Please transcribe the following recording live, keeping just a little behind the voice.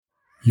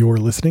You're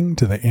listening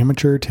to the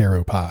Amateur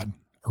Tarot Pod.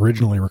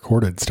 Originally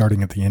recorded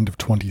starting at the end of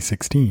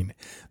 2016,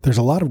 there's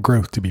a lot of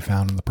growth to be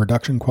found in the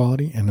production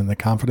quality and in the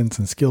confidence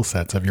and skill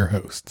sets of your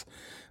hosts.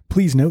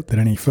 Please note that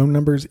any phone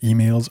numbers,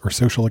 emails, or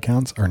social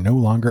accounts are no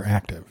longer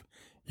active.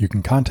 You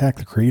can contact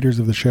the creators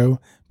of the show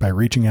by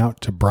reaching out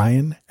to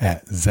Brian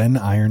at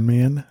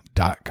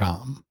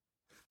zenironman.com.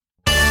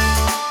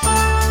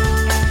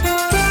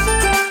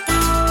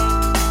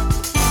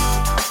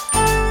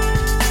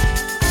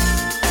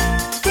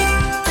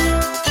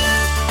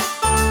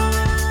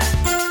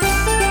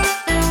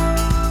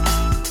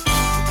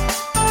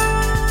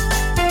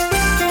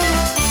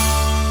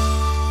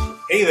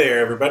 Hey there,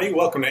 everybody.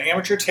 Welcome to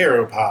Amateur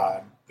Tarot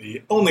Pod,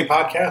 the only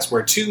podcast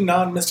where two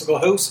non-mystical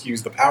hosts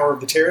use the power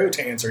of the tarot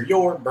to answer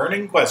your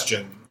burning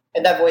question.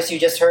 And that voice you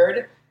just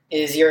heard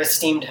is your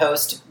esteemed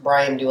host,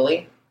 Brian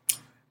Dooley.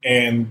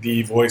 And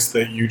the voice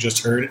that you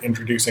just heard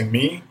introducing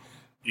me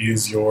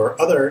is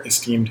your other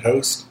esteemed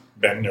host,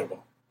 Ben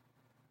Noble.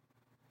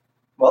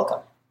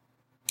 Welcome.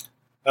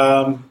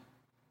 Ben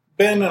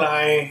and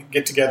I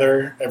get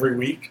together every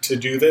week to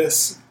do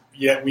this,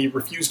 yet we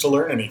refuse to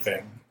learn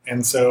anything.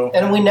 And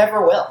we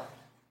never will.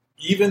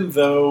 Even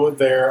though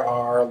there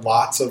are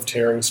lots of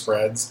tarot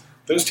spreads,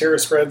 those tarot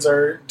spreads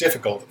are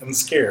difficult and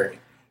scary,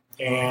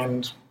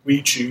 and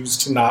we choose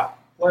to not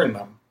learn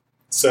them.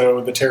 So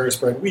the tarot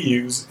spread we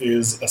use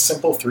is a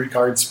simple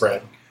 3-card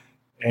spread,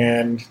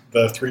 and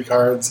the 3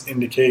 cards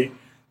indicate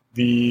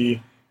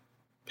the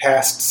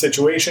past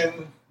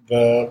situation,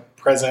 the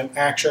present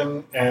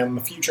action, and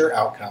the future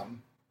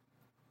outcome.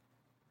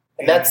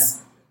 And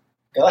that's...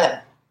 Go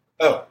ahead.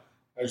 Oh,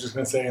 I was just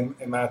going to say, and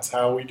that's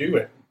how we do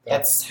it.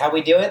 That's how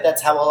we do it.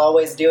 That's how we'll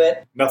always do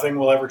it. Nothing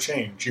will ever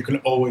change. You can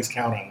always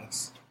count on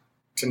us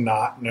to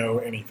not know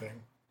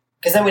anything.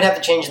 Because then we'd have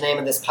to change the name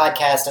of this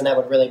podcast, and that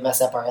would really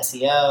mess up our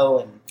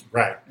SEO and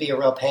right. Be a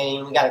real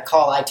pain. We got to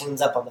call iTunes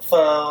up on the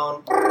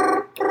phone.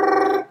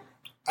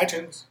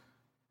 iTunes.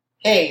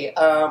 Hey,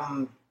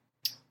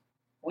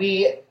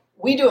 we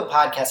do a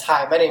podcast.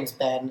 Hi, my name's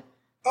Ben.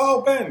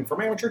 Oh, Ben from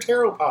Amateur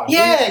Tarot Pod.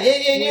 Yeah.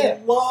 We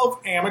love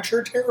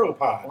Amateur Tarot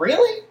Pod.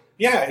 Really?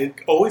 Yeah, it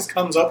always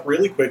comes up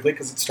really quickly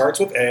because it starts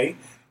with A,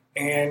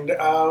 and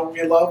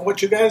we love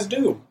what you guys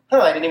do.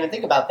 Oh, I didn't even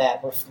think about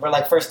that. We're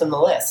like first on the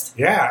list.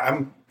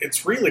 Yeah,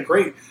 it's really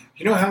great.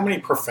 You know how many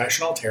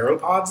professional tarot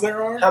pods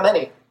there are? How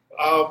many?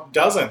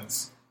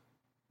 Dozens.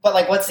 But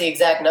like, what's the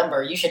exact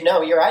number? You should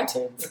know. You're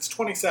iTunes. It's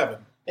 27.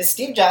 Is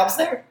Steve Jobs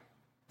there?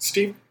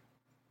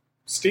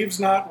 Steve's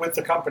not with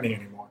the company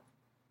anymore.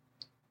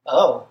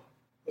 Oh.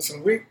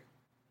 Listen, we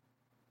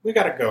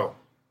gotta go.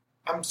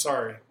 I'm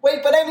sorry.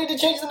 Wait, but I need to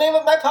change the name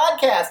of my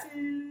podcast.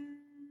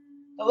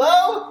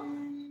 Hello?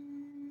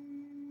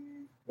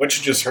 What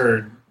you just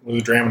heard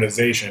was a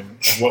dramatization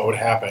of what would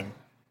happen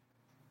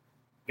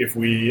if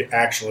we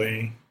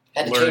actually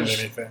learned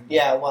anything.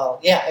 Yeah, well,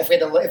 yeah, if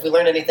we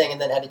learned anything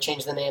and then had to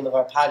change the name of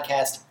our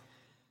podcast.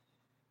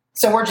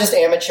 So we're just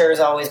amateurs,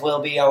 always will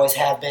be, always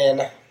have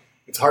been.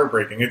 It's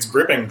heartbreaking. It's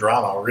gripping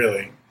drama,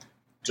 really.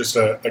 Just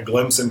a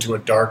glimpse into a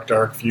dark,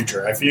 dark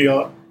future. I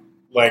feel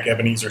like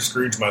Ebenezer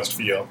Scrooge must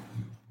feel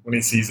when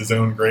he sees his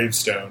own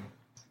gravestone.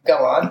 Go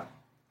on.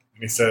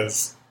 And he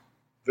says,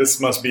 "This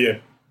must be a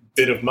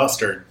bit of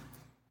mustard,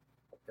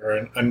 or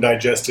an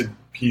undigested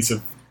piece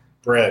of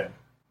bread."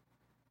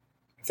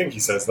 I think he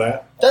says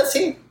that. Does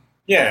he?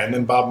 Yeah, and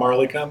then Bob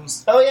Marley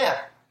comes. Oh,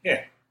 yeah.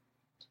 Yeah.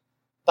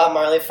 Bob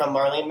Marley from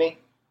Marley and Me?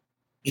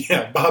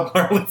 Yeah, Bob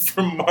Marley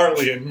from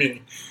Marley and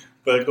Me.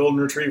 The golden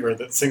retriever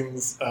that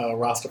sings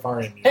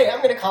Rastafarian music. Hey,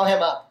 I'm going to call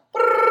him up.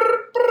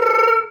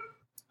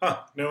 Huh,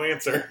 no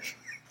answer.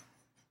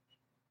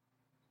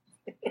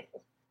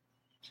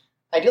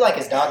 I do like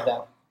his dog,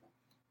 though.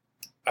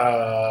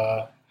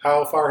 How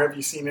far have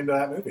you seen into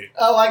that movie?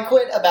 Oh, I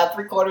quit about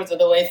 3/4 of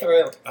the way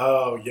through.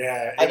 Oh,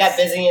 yeah. I got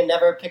busy and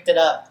never picked it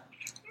up.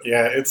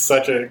 Yeah, it's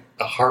such a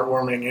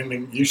heartwarming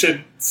ending. You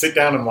should sit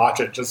down and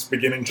watch it just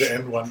beginning to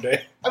end one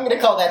day. I'm going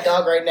to call that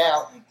dog right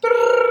now.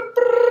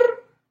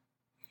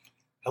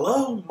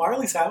 Hello,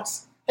 Marley's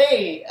house.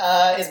 Hey,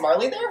 is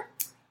Marley there?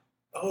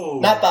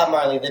 Oh. Not Bob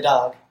Marley, the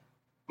dog.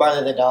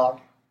 Marley the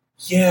dog.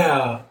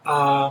 Yeah,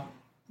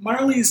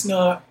 Marley's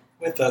not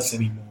with us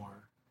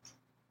anymore.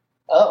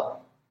 Oh.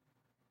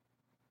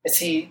 Is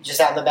he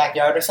just out in the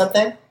backyard or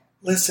something?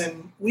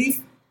 Listen,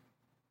 we've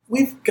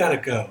got to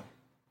go.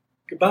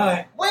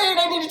 Goodbye. Wait,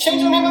 I need to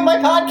change the name of my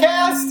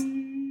podcast!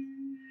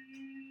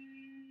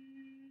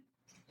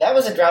 That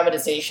was a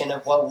dramatization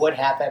of what would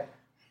happen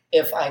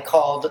if I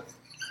called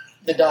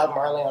the dog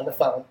Marley on the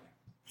phone.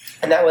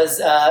 And that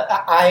was,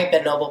 I,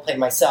 Ben Noble, played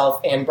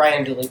myself, and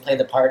Brian Dooley played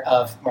the part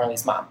of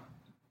Marley's mom.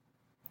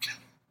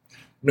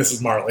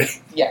 Mrs. Marley.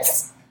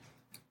 Yes.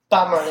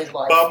 Bob Marley's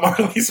wife. Bob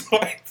Marley's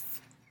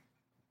wife.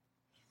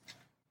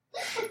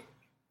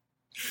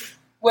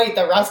 Wait,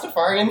 the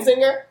Rastafarian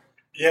singer?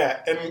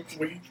 Yeah, and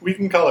we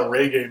can call it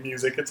reggae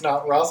music. It's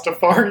not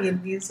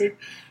Rastafarian music.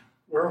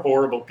 We're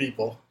horrible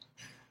people.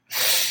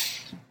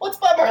 What's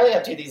Bob Marley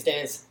up to these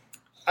days?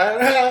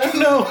 I don't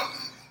know.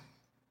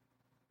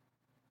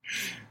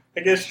 I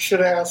guess you should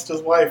have asked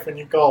his wife when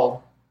you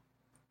called.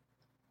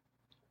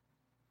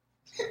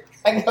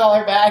 I can call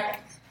her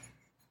back.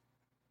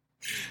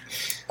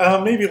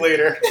 Maybe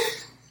later.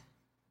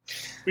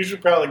 We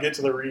should probably get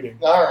to the reading.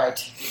 All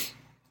right.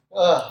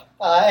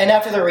 And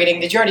after the reading,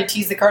 did you already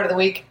tease the card of the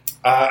week?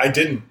 I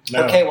didn't.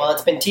 No. Okay, well,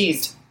 it's been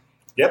teased.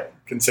 Yep.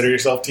 Consider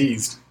yourself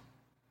teased.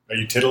 Are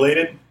you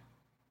titillated?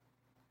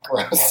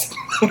 Gross.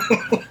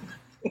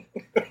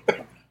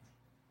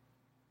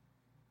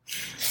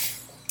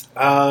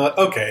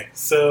 Okay,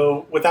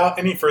 so without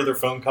any further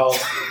phone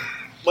calls,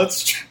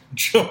 let's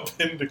jump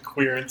into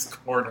Queerance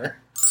Corner.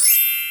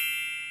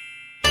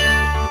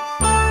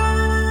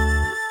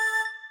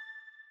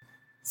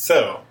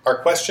 So, our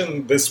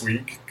question this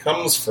week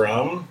comes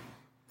from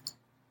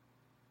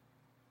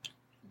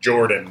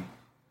Jordan.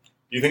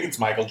 Do you think it's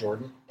Michael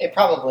Jordan? It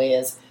probably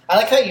is. I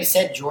like how you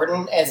said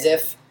Jordan as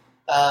if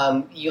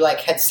you like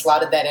had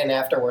slotted that in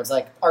afterwards.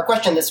 Like, our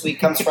question this week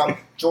comes from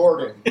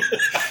Jordan.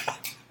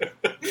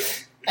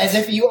 As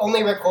if you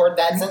only record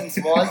that sentence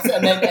once,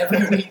 and then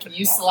every week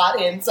you slot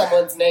in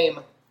someone's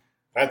name.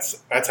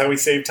 That's how we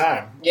save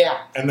time.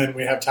 Yeah. And then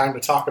we have time to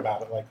talk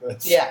about it like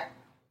this. Yeah.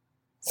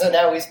 So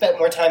now we've spent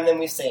more time than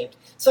we've saved.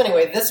 So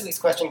anyway, this week's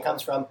question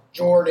comes from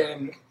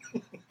Jordan.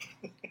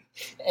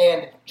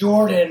 And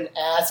Jordan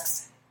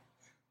asks,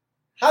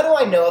 how do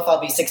I know if I'll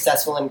be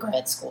successful in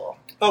grad school?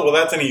 Oh, well,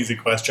 that's an easy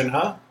question,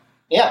 huh?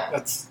 Yeah.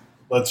 Let's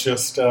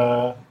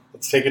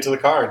take it to the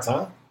cards,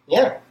 huh?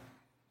 Yeah.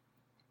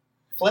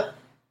 Flip.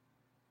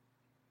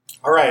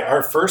 All right,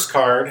 our first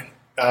card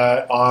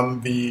on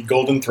the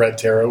Golden Thread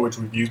Tarot, which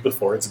we've used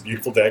before, it's a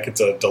beautiful deck,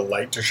 it's a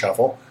delight to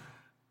shuffle,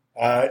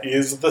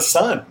 is the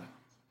Sun.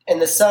 And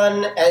the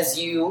sun, as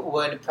you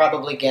would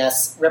probably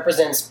guess,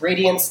 represents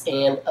radiance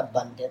and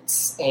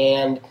abundance.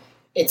 And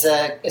it's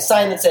a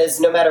sign that says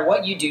no matter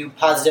what you do,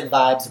 positive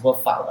vibes will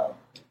follow.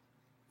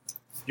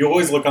 You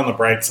always look on the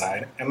bright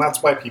side, and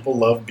that's why people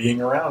love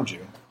being around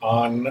you.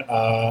 On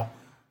the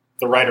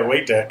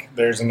Rider-Waite deck,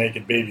 there's a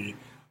naked baby.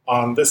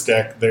 On this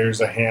deck, there's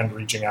a hand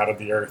reaching out of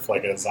the earth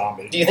like a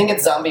zombie. Do you think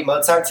it's Zombie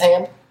Mozart's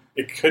hand?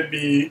 It could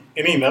be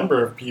any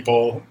number of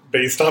people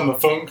based on the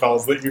phone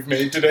calls that you've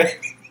made today.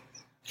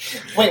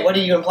 Wait, what are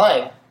you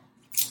implying?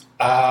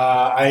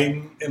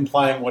 I'm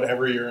implying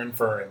whatever you're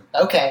inferring.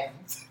 Okay.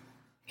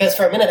 Because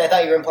for a minute I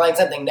thought you were implying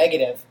something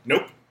negative.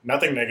 Nope,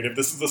 nothing negative.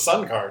 This is the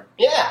Sun card.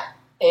 Yeah.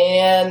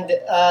 And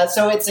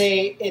so it's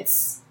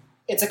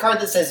a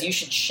card that says you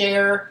should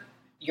share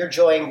your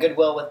joy and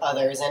goodwill with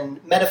others.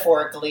 And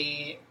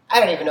metaphorically, I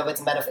don't even know if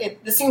it's metaphor.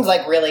 This seems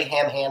like really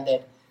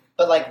ham-handed.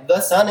 But like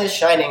the sun is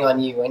shining on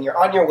you and you're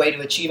on your way to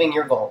achieving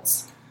your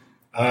goals.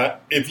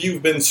 If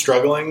you've been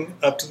struggling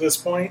up to this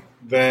point,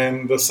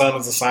 then the Sun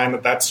is a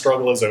sign that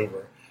struggle is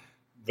over.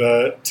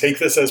 Take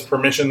this as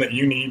permission that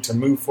you need to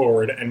move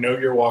forward and know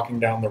you're walking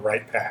down the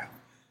right path.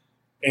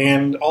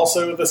 And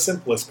also, the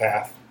simplest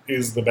path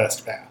is the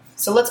best path.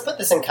 So let's put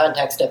this in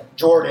context of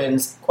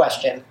Jordan's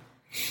question.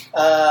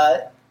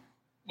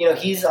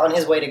 He's on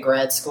his way to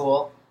grad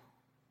school,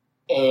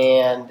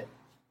 and,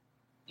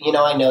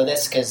 I know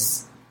this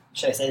because,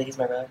 should I say that he's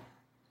my brother?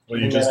 Well,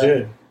 you just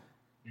did.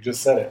 You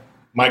just said it.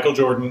 Michael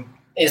Jordan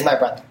is my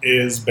brother.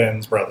 Is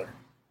Ben's brother.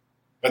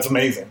 That's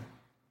amazing.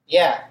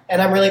 Yeah, and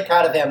I'm really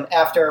proud of him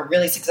after a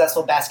really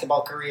successful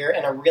basketball career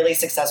and a really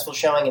successful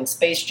showing in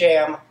Space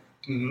Jam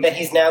that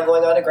he's now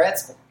going on to grad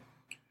school.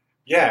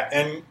 Yeah,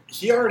 and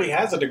he already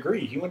has a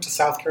degree. He went to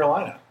South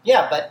Carolina.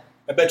 Yeah, but...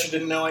 I bet you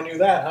didn't know I knew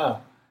that, huh?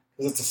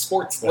 Because it's a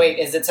sports thing. Wait,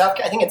 is it South...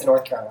 I think it's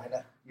North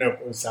Carolina. Nope,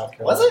 it was South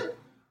Carolina. Was it?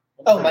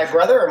 Oh, my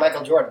brother or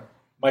Michael Jordan?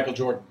 Michael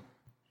Jordan.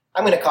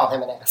 I'm going to call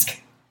him and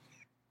ask.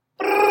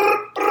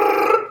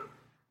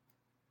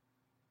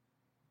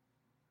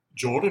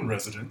 Jordan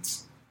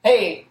residence.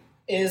 Hey,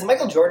 is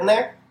Michael Jordan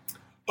there?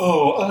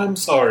 Oh, I'm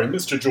sorry.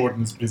 Mr.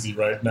 Jordan's busy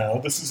right now.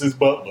 This is his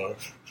butler.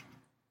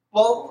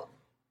 Well,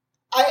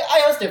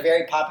 I host a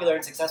very popular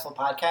and successful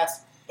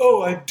podcast.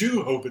 Oh, I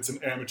do hope it's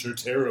an amateur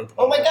tarot pod.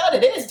 Oh my god,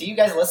 it is. Do you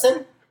guys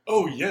listen?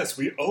 Oh, yes,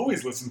 we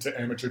always listen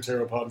to amateur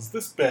tarot pod. Is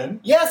this Ben?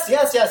 Yes,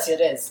 it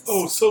is.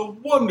 Oh, so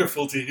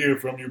wonderful to hear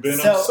from you, Ben.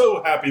 I'm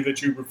so happy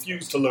that you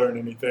refuse to learn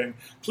anything.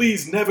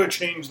 Please never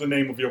change the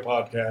name of your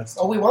podcast.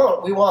 Oh, we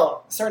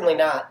won't. Certainly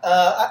not.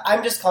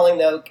 I'm just calling,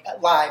 though,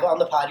 live on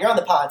the pod. You're on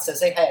the pod, so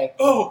say hey.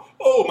 Oh,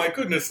 my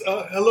goodness.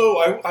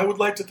 Hello, I would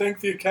like to thank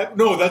the Academy.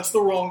 No, that's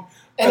the wrong...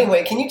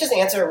 Anyway, can you just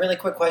answer a really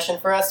quick question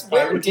for us?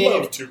 I would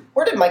love to.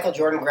 Where did Michael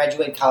Jordan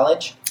graduate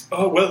college?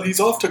 Oh, well, he's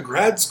off to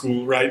grad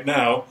school right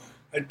now.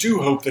 I do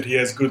hope that he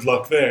has good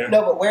luck there.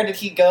 No, but where did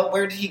he go?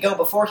 Where did he go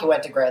before he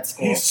went to grad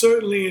school? He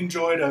certainly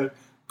enjoyed a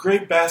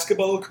great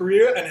basketball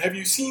career. And have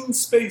you seen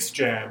Space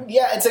Jam?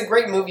 Yeah, it's a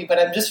great movie, but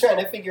I'm just trying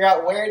to figure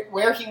out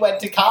where he went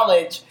to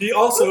college. He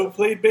also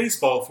played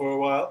baseball for a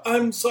while.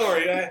 I'm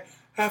sorry, I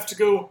have to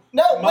go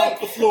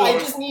mop the floor. I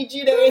just need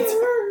you to answer.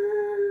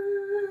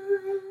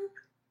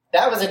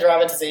 That was a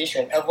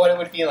dramatization of what it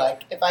would be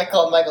like if I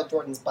called Michael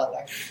Jordan's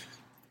butler.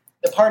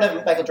 The part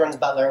of Michael Jordan's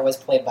butler was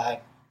played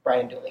by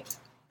Brian Dooley.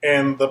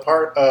 And the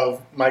part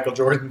of Michael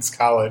Jordan's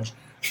college,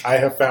 I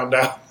have found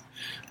out,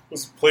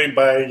 was played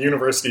by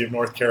University of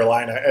North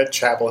Carolina at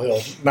Chapel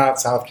Hill, not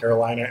South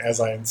Carolina,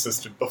 as I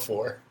insisted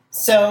before.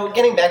 So,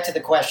 getting back to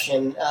the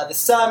question, the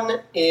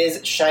sun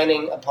is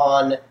shining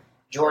upon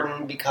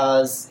Jordan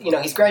because,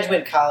 he's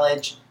graduated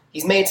college,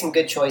 he's made some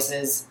good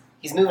choices,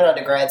 he's moving on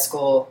to grad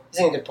school, he's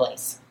in a good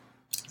place.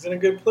 He's in a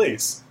good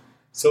place.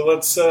 So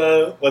let's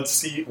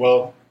see.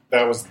 Well,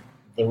 that was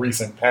the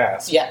recent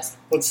past. Yes.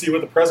 Let's see what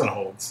the present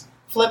holds.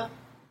 Flip.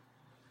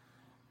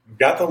 We've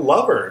got the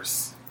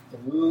Lovers.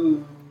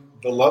 Ooh.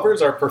 The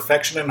Lovers are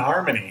perfection and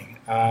harmony.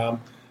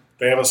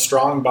 They have a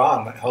strong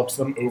bond that helps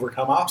them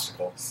overcome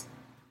obstacles.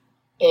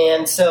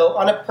 And so,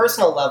 on a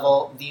personal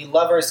level, the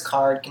Lovers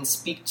card can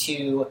speak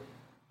to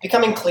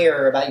becoming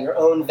clearer about your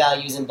own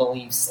values and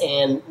beliefs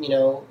and,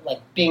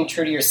 being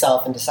true to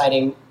yourself and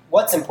deciding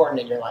what's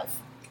important in your life.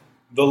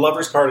 The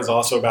Lovers card is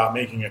also about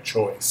making a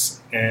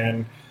choice.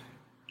 And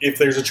if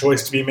there's a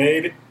choice to be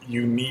made,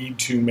 you need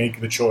to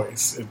make the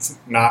choice. It's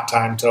not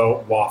time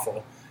to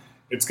waffle.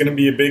 It's going to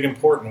be a big,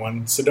 important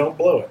one, so don't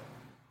blow it.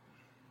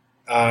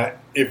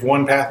 If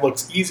one path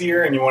looks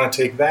easier and you want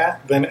to take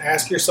that, then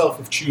ask yourself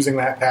if choosing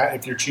that path,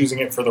 if you're choosing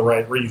it for the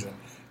right reason.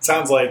 It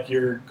sounds like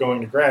you're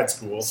going to grad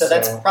school. So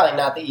that's probably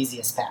not the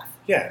easiest path.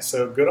 Yeah,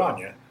 so good on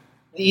you.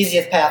 The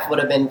easiest path would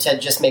have been to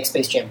just make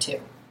Space Jam 2.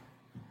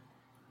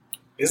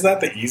 Is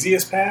that the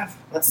easiest path?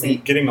 Let's see.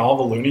 Getting all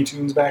the Looney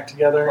Tunes back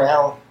together?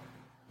 Well,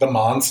 the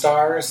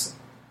Monstars?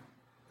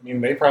 I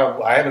mean,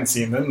 I haven't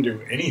seen them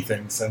do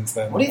anything since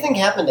then. What do you think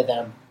happened to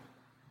them?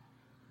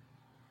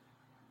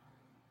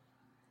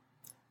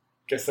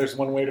 Guess there's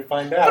one way to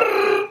find out.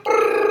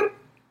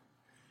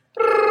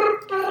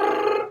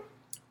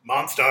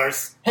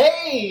 Monstars.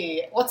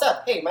 Hey! What's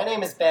up? Hey, my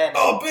name is Ben.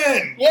 Oh,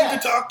 Ben! Yeah.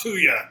 Good to talk to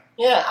you.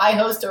 Yeah, I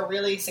host a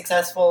really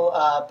successful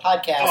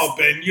podcast. Oh,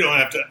 Ben, you don't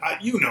have to...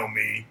 you know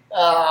me.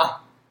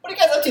 What are you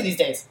guys up to these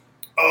days?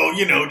 Oh,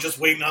 just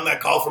waiting on that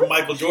call from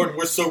Michael Jordan.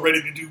 We're so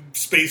ready to do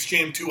Space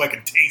Jam 2, I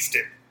can taste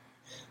it.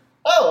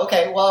 Oh,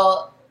 okay.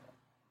 Well,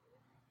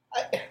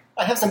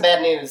 I have some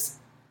bad news.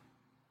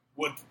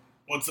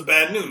 What's the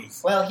bad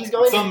news? Well, he's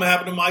going Something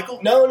happened to Michael?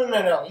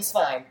 No. He's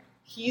fine.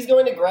 He's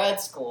going to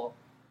grad school,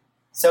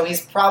 so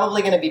he's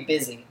probably going to be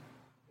busy.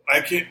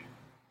 I can't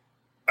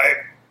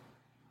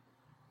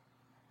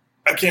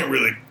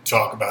really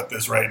talk about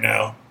this right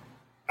now.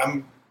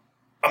 I'm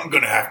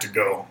going to have to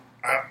go.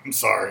 I'm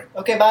sorry.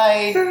 Okay,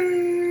 bye.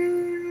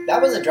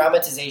 That was a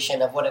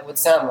dramatization of what it would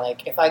sound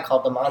like if I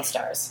called the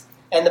Monstars.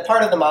 And the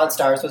part of the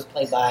Monstars was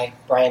played by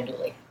Brian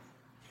Dooley.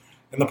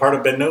 And the part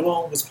of Ben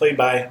Noble was played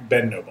by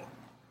Ben Noble.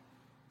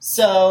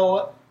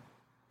 So,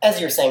 as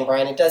you're saying,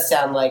 Brian, it does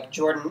sound like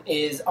Jordan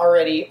is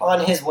already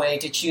on his way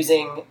to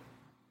choosing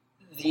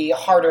the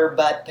harder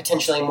but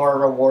potentially more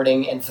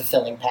rewarding and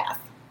fulfilling path.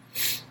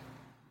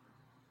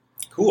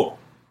 Cool.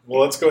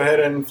 Well, let's go ahead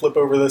and flip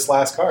over this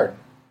last card.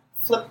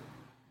 Flip.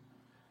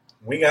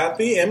 We got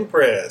the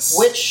Empress.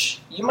 Which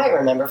you might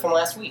remember from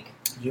last week.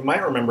 You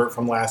might remember it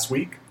from last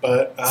week,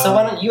 but... so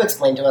why don't you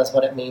explain to us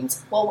what it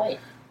means? Well, wait.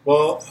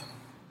 Well,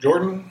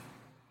 Jordan,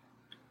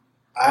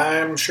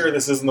 I'm sure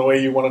this isn't the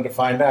way you wanted to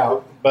find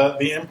out, but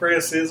the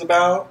Empress is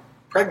about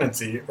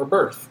pregnancy or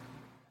birth.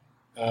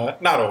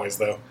 Not always,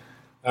 though.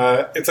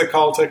 It's a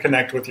call to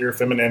connect with your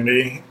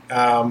femininity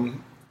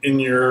in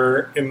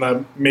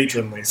the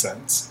matronly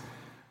sense.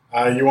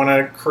 You want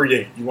to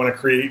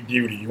create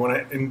beauty, you want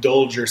to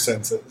indulge your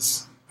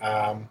senses.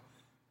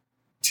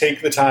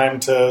 Take the time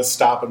to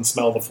stop and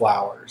smell the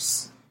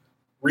flowers.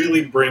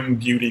 Really bring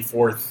beauty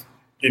forth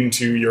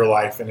into your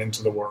life and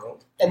into the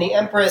world. And the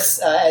Empress,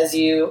 as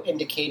you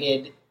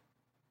indicated,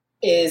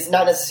 is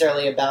not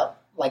necessarily about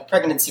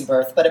pregnancy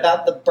birth, but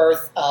about the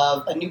birth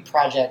of a new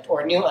project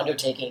or a new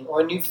undertaking or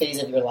a new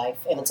phase of your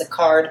life. And it's a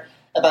card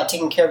about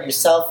taking care of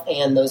yourself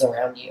and those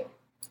around you.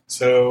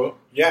 So,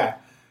 yeah,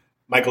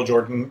 Michael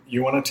Jordan,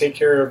 you want to take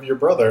care of your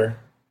brother,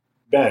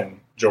 Ben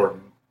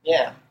Jordan.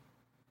 Yeah.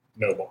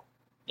 Noble.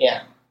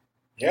 Yeah.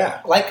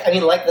 Yeah. Like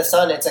the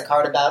sun, it's a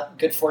card about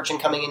good fortune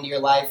coming into your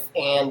life,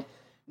 and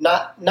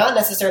not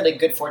necessarily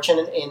good fortune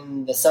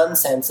in the sun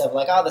sense of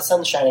the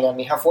sun's shining on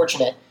me, how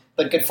fortunate,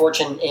 but good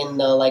fortune in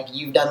the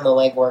you've done the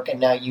legwork and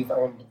now you've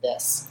earned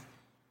this.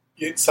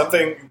 It's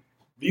something.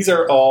 These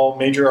are all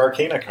major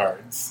arcana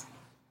cards,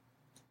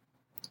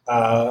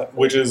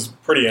 which is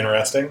pretty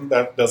interesting.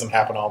 That doesn't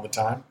happen all the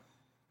time.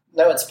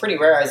 No, it's pretty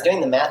rare. I was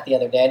doing the math the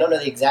other day. I don't know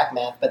the exact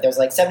math, but there's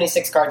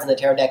 76 cards in the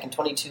tarot deck, and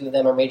 22 of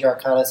them are major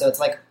arcana, so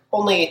it's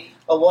only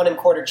a 1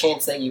 1/4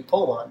 chance that you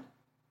pull one.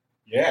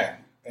 Yeah,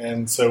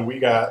 and so we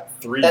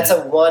got 3. That's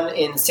a 1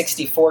 in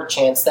 64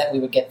 chance that we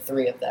would get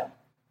 3 of them,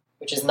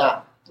 which is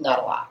not a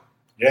lot.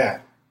 Yeah,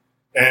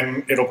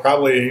 and it'll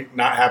probably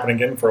not happen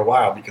again for a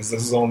while, because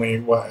this is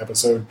only,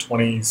 episode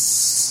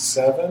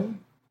 27?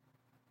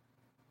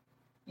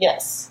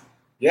 Yes.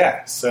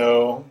 Yeah,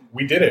 so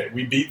we did it.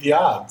 We beat the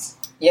odds.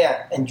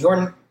 Yeah, and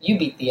Jordan, you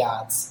beat the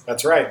odds.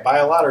 That's right. Buy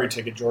a lottery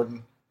ticket,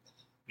 Jordan,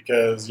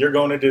 because you're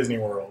going to Disney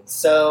World.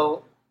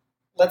 So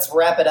let's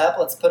wrap it up.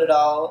 Let's put it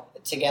all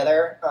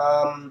together.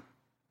 Man,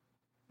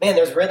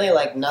 there's really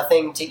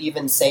nothing to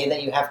even say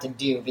that you have to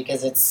do,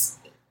 because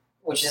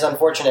which is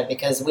unfortunate,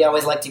 because we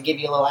always like to give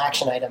you a little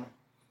action item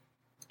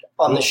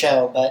on the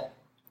show, but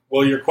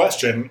Well, your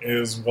question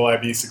is, will I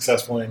be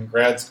successful in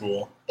grad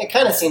school? It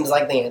kind of seems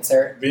like the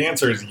answer. The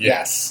answer is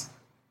yes.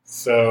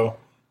 So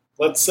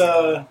let's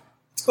go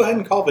ahead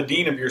and call the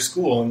dean of your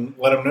school and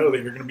let him know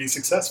that you're going to be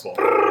successful.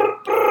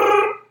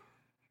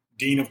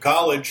 Dean of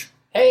college.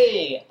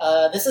 Hey,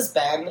 this is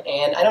Ben,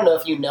 and I don't know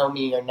if you know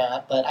me or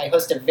not, but I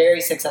host a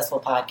very successful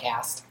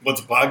podcast.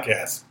 What's a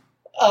podcast?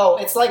 Oh,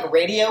 it's like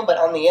radio, but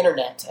on the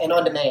internet and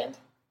on demand.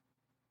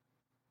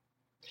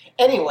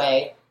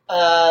 Anyway,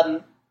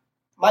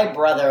 my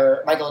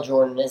brother, Michael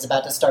Jordan, is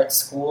about to start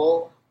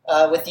school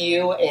with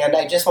you, and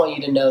I just want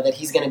you to know that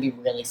he's going to be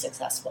really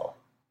successful.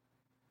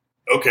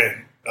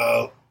 Okay.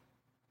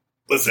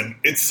 Listen,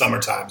 it's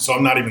summertime, so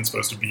I'm not even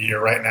supposed to be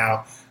here right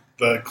now.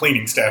 The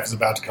cleaning staff is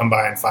about to come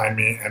by and find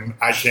me, and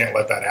I can't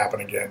let that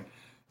happen again.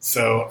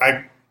 So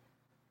I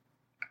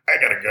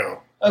gotta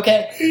go.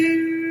 Okay.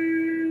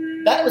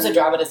 That was a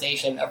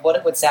dramatization of what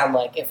it would sound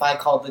like if I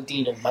called the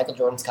dean of Michael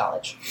Jordan's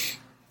college.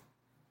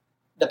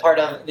 The part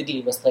of the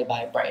dean was played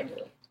by Brian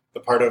Dooley. The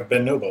part of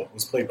Ben Noble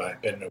was played by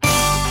Ben Noble.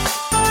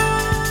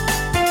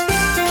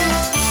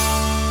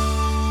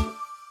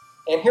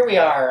 And here we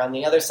are on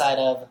the other side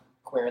of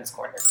Quirin's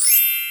Corner.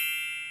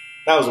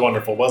 That was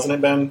wonderful, wasn't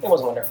it, Ben? It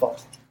was wonderful.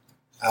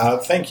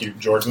 Thank you,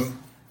 Jordan.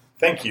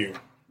 Thank you,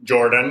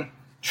 Jordan,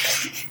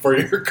 for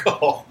your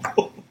call.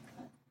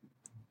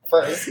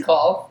 For his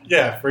call.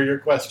 Yeah, for your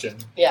question.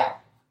 Yeah.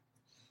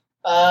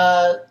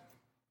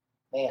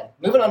 Man.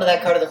 Moving on to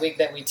that card of the week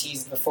that we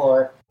teased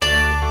before.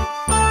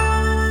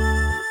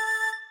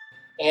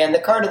 And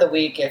the card of the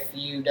week, if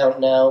you don't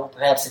know,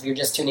 perhaps if you're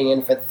just tuning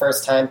in for the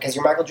first time, because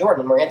you're Michael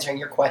Jordan, we're answering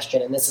your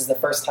question, and this is the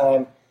first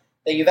time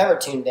that you've ever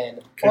tuned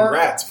in.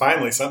 Congrats,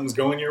 finally, something's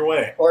going your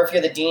way. Or if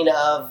you're the dean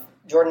of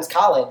Jordan's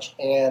college,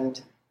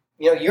 and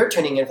you're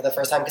tuning in for the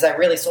first time, because I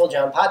really sold you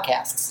on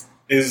podcasts.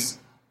 Is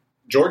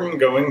Jordan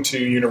going to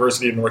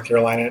University of North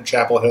Carolina at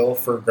Chapel Hill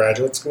for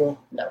graduate school?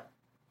 No.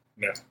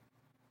 No.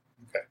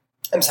 Okay.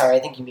 I'm sorry, I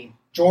think you mean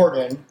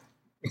Jordan.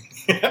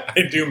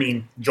 I do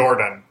mean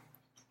Jordan.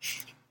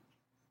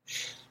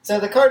 So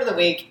the card of the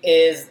week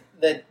is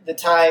the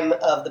time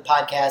of the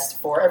podcast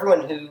for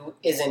everyone who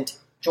isn't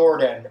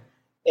Jordan.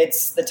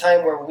 It's the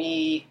time where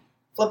we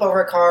flip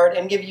over a card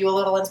and give you a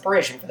little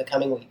inspiration for the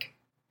coming week.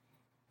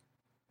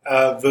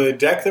 The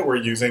deck that we're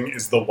using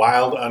is the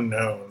Wild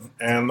Unknown,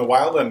 and the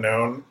Wild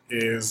Unknown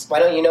is... Why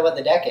don't you know what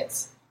the deck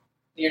is?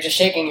 You're just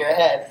shaking your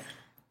head.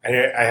 I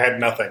had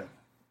nothing.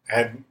 I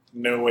had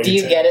no way to... Do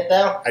you get it,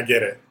 though? I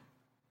get it.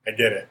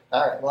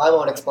 All right, well, I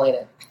won't explain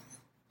it.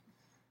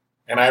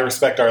 And I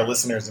respect our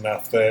listeners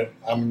enough that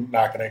I'm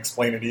not going to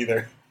explain it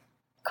either.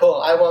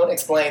 Cool, I won't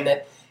explain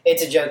that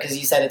it's a joke because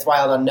you said it's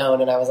Wild Unknown,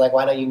 and I was like,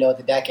 why don't you know what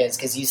the deck is?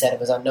 Because you said it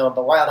was unknown,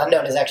 but Wild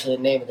Unknown is actually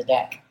the name of the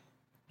deck.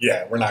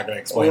 Yeah, we're not going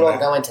to explain We won't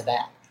that. go into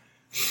that.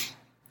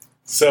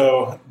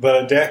 So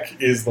the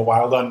deck is the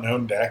Wild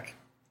Unknown deck.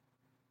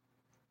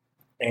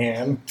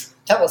 And...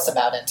 Tell us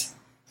about it.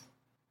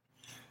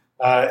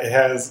 It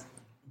has...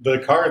 The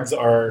cards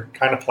are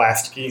kind of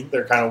plasticky.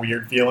 They're kind of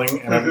weird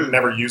feeling, and I've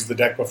never used the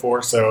deck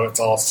before, so it's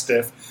all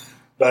stiff.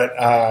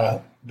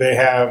 But they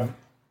have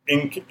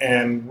ink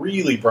and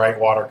really bright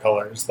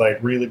watercolors, like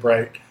really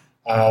bright.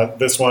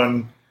 This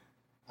one,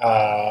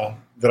 I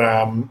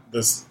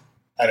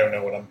don't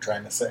know what I'm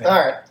trying to say. All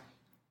right.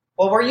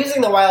 Well, we're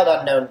using the Wild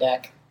Unknown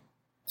deck,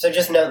 so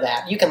just know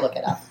that. You can look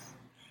it up.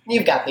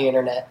 You've got the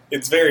internet.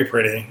 It's very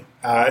pretty.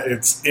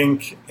 It's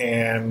ink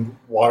and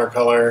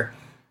watercolor,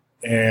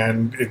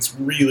 and it's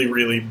really,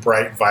 really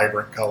bright,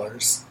 vibrant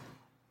colors.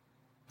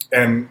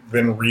 And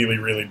then really,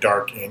 really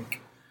dark ink.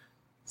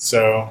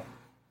 So,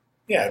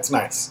 yeah, it's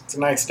nice. It's a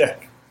nice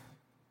deck.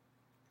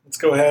 Let's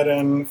go ahead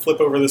and flip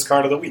over this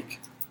card of the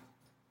week.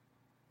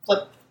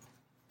 Flip.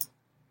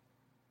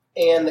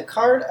 And the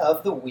card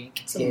of the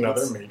week It's is...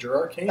 another Major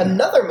Arcana.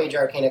 Another Major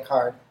Arcana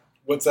card.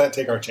 What's that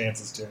take our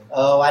chances to?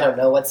 Oh, I don't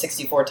know. What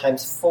 64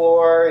 times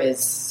 4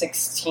 is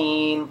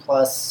 16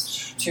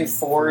 plus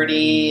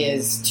 240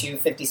 is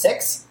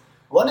 256?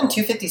 1 in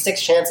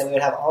 256 chance that we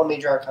would have all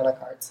Major Arcana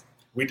cards.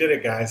 We did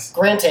it, guys.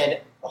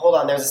 Granted, hold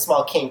on, there's a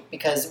small kink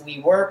because we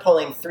were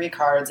pulling 3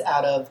 cards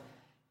out of...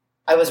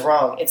 I was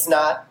wrong. It's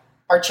not...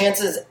 Our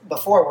chances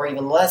before were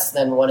even less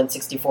than 1 in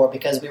 64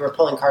 because we were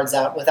pulling cards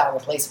out without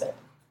replacement.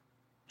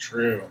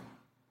 True.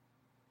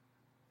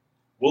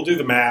 We'll do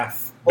the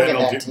math. We'll Ben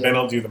get back to you.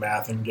 will do the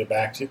math and get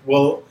back to you.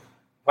 Well,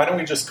 why don't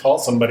we just call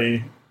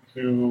somebody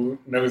who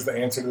knows the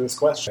answer to this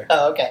question?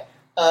 Oh, okay.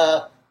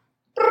 Oh,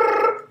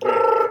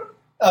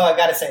 I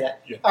gotta say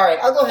that. Yeah. All right,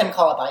 I'll go ahead and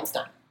call up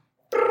Einstein.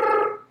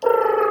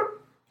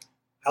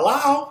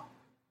 Hello?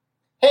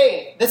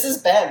 Hey, this is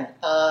Ben.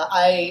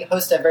 I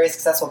host a very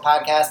successful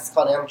podcast. It's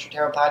called Amateur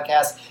Tarot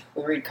Podcast.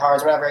 We read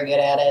cards. We're not very good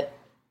at it.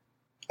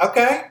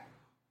 Okay.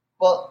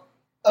 Well,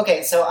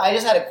 okay, so I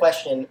just had a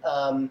question.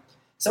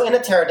 So in a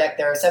tarot deck,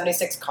 there are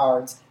 76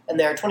 cards, and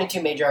there are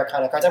 22 Major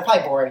Arcana cards. I'm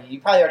probably boring you.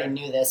 You probably already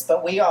knew this,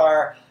 but we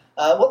are...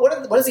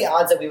 what is the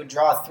odds that we would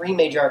draw 3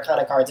 Major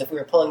Arcana cards if we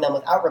were pulling them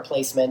without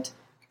replacement?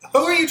 Who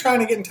are you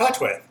trying to get in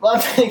touch with? Well,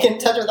 I'm trying to get in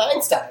touch with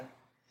Einstein.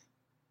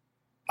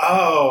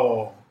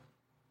 Oh,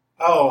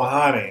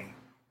 honey.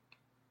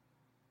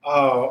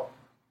 Oh,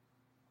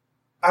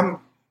 I'm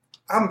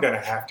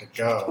gonna have to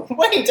go.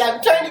 Wait,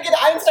 I'm trying to get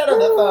Einstein on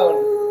the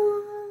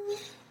phone.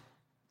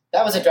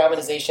 That was a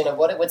dramatization of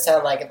what it would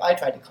sound like if I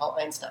tried to call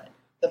Einstein.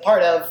 The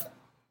part of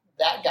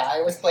that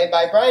guy was played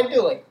by Brian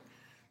Dooley.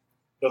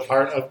 The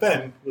part of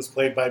Ben was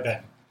played by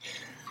Ben.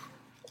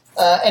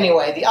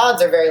 Anyway, the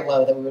odds are very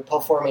low that we would pull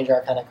 4 Major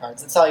Arcana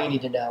cards. That's all you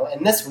need to know.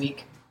 And this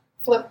week,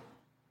 Flip,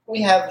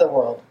 we have the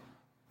World.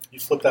 You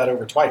flipped that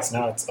over twice.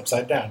 Now it's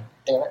upside down.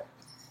 Damn it.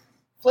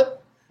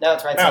 Flip. Now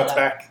it's right Now side it's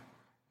down. back.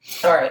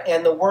 All right,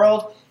 and the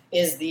World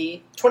is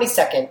the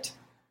 22nd.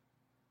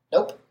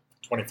 Nope.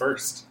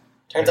 21st.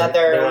 Turns out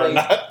there are only...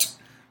 not.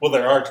 Well,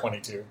 there are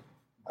 22.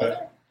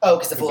 But Oh,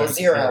 because the Fool is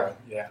 0.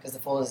 Yeah. Because the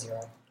Fool is 0.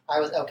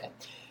 Okay.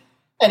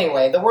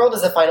 Anyway, the World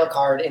is the final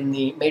card in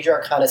the Major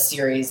Arcana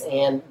series,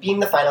 and being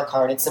the final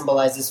card, it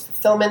symbolizes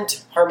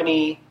fulfillment,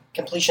 harmony,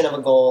 completion of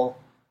a goal.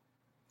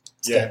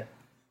 It's Yeah. good.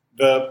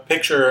 The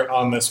picture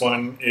on this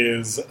one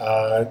is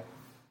a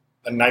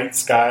night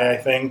sky, I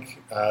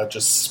think,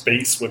 just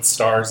space with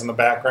stars in the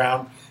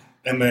background,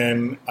 and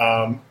then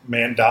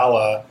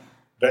mandala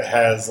that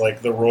has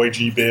like the Roy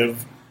G. Biv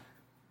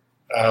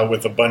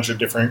with a bunch of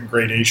different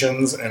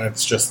gradations, and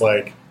it's just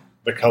like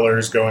the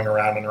colors going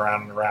around and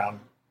around and around.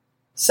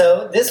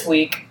 So this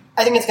week,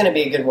 I think it's going to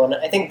be a good one.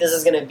 I think this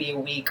is going to be a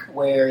week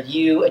where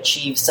you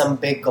achieve some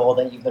big goal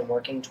that you've been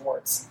working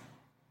towards.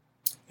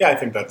 Yeah, I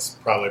think that's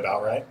probably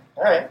about right.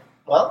 All right.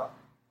 Well,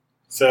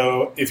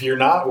 So if you're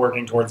not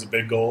working towards a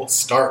big goal,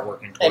 start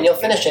working towards and you'll a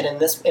big finish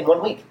goal it in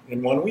 1 week.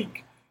 in 1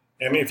 week.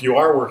 And if you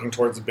are working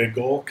towards a big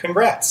goal,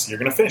 congrats. You're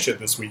going to finish it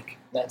this week.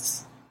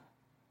 Nice.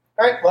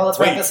 All right. Well, let's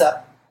wrap Wait. this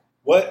up.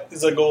 What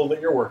is a goal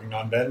that you're working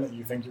on, Ben, that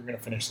you think you're going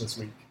to finish this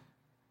week?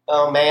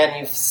 Oh man,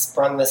 you've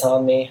sprung this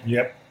on me.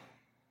 Yep.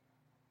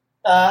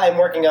 I'm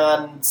working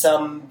on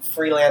some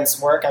freelance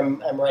work. I'm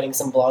writing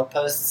some blog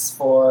posts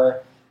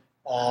for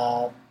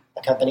a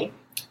company,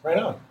 Right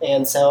on.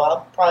 and so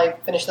I'll probably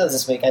finish those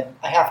this week.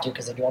 I have to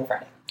because I do on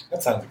Friday.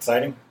 That sounds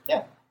exciting.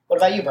 What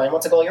about you, Brian?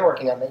 What's a goal you're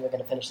working on that you're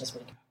going to finish this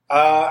week?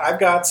 I've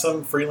got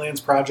some freelance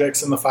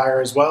projects in the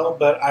fire as well,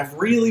 but I've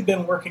really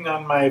been working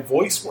on my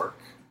voice work.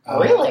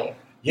 Really?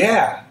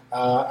 Yeah.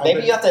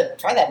 Maybe you have to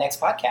try that next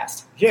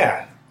podcast.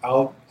 Yeah.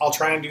 I'll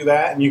try and do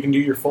that, and you can do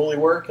your Foley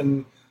work,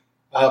 and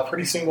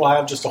pretty soon we'll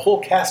have just a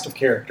whole cast of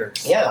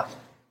characters. Yeah.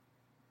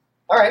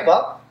 All right.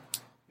 Well,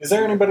 Is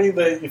there anybody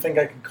that you think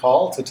I could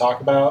call to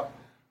talk about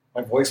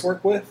my voice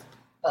work with?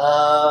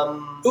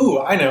 Ooh,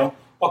 I know.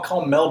 I'll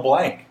call Mel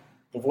Blanc,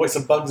 the voice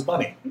of Bugs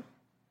Bunny.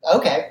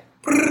 Okay.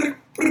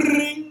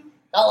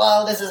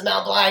 Hello, this is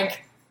Mel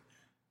Blanc.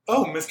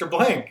 Oh, Mr.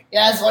 Blanc.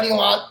 Yes. What do you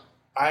want?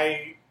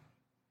 I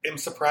am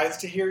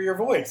surprised to hear your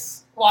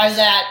voice. Why is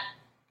that?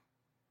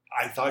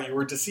 I thought you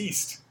were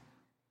deceased.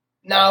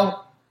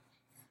 No.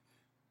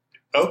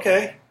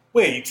 Okay,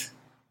 wait.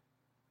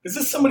 Is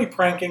this somebody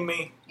pranking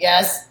me?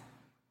 Yes.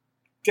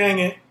 Dang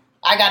it.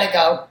 I gotta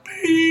go.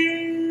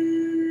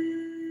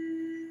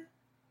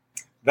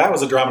 That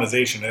was a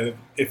dramatization.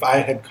 If I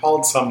had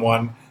called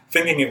someone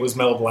thinking it was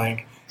Mel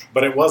Blanc,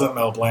 but it wasn't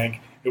Mel Blanc,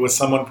 it was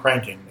someone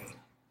pranking me.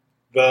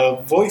 The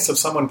voice of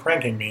someone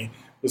pranking me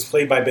was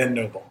played by Ben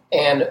Noble.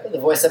 And the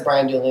voice of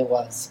Brian Dooley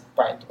was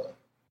Brian Dooley.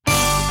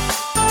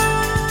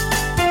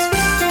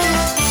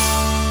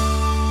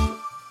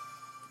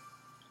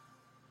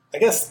 I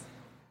guess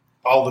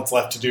all that's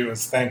left to do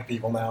is thank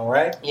people now,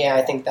 right? Yeah,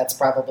 I think that's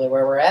probably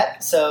where we're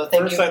at. So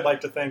thank First, you I'd like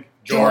to thank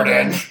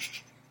Jordan.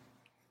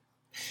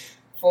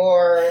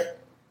 for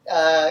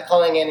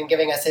calling in and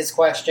giving us his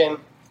question.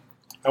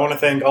 I want to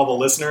thank all the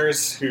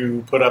listeners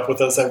who put up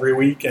with us every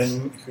week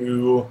and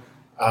who,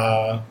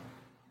 I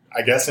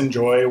guess,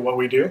 enjoy what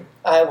we do.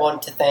 I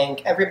want to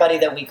thank everybody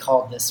that we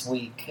called this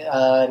week,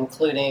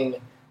 including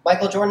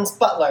Michael Jordan's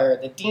butler,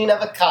 the dean of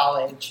a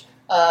college,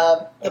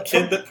 The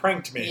kid that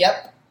pranked me.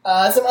 Yep.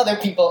 Some other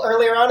people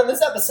earlier on in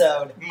this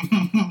episode.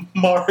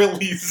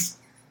 Marley's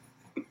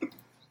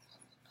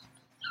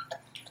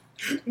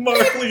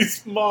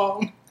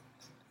mom.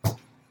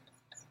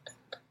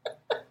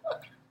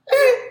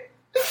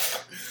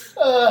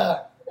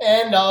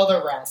 And all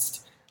the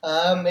rest.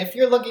 If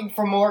you're looking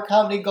for more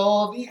comedy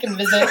gold, you can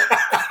visit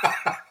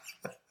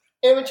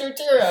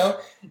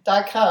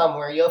amateurtarot.com,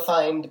 where you'll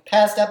find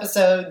past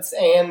episodes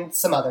and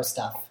some other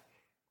stuff.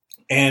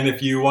 And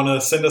if you want to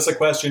send us a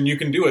question, you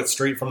can do it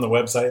straight from the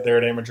website there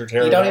at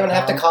amateurtarot.com. You don't even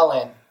have to call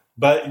in.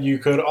 But you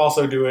could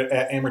also do it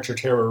at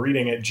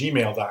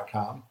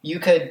amateurtarotreading@gmail.com. You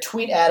could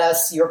tweet at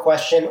us your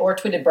question, or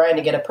tweet at Brian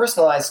to get a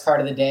personalized card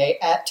of the day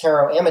at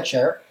Tarot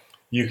Amateur.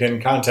 You can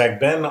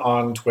contact Ben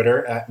on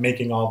Twitter at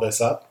Making All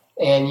This Up.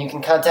 And you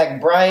can contact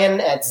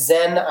Brian at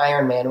Zen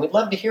Ironman. We'd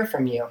love to hear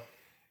from you.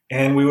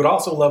 And we would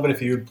also love it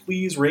if you would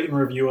please rate and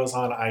review us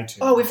on iTunes.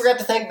 Oh, we forgot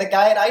to thank the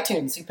guy at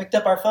iTunes who picked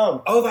up our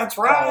phone. Oh, that's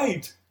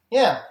right.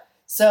 Yeah.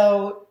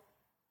 So,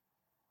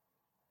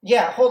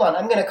 yeah, hold on.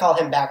 I'm going to call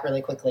him back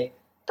really quickly.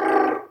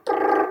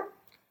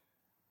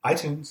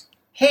 iTunes.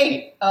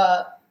 Hey,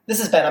 This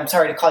is Ben. I'm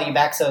sorry to call you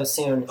back so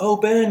soon. Oh,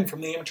 Ben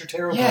from the Amateur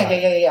Tarot Pod.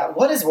 Yeah.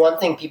 What is one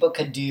thing people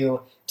could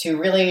do to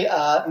really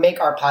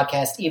make our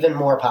podcast even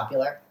more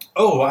popular?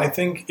 Oh, I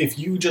think if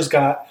you just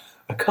got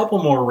a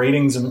couple more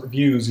ratings and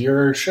reviews,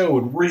 your show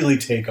would really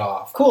take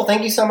off. Cool.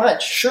 Thank you so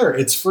much. Sure,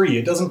 it's free.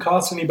 It doesn't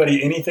cost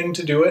anybody anything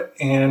to do it,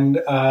 and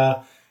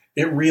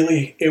it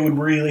would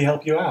really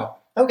help you out.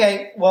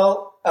 Okay.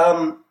 Well,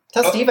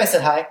 tell Steve I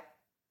said hi.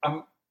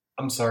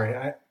 I'm sorry.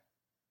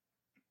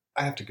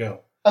 I have to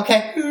go.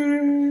 Okay.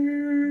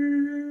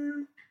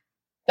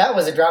 That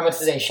was a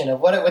dramatization of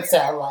what it would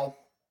sound like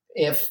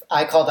if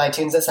I called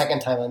iTunes a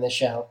second time on this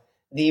show.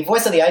 The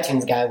voice of the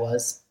iTunes guy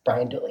was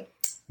Brian Dooley.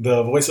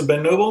 The voice of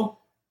Ben Noble?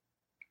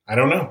 I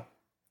don't know.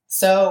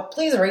 So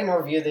please rate and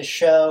review this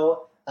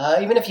show.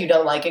 Even if you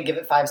don't like it, give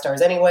it 5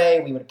 stars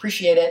anyway. We would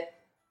appreciate it.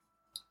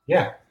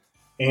 Yeah.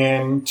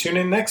 And tune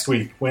in next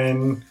week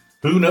when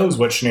who knows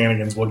what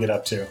shenanigans we'll get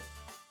up to.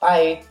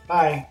 Bye.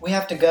 Bye. We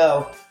have to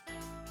go.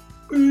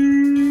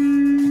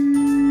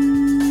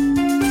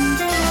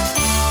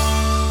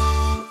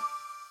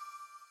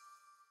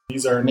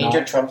 These are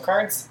Major Trump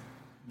cards?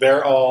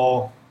 They're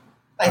all...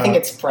 I think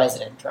it's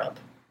President Trump.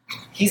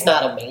 He's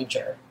not a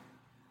major.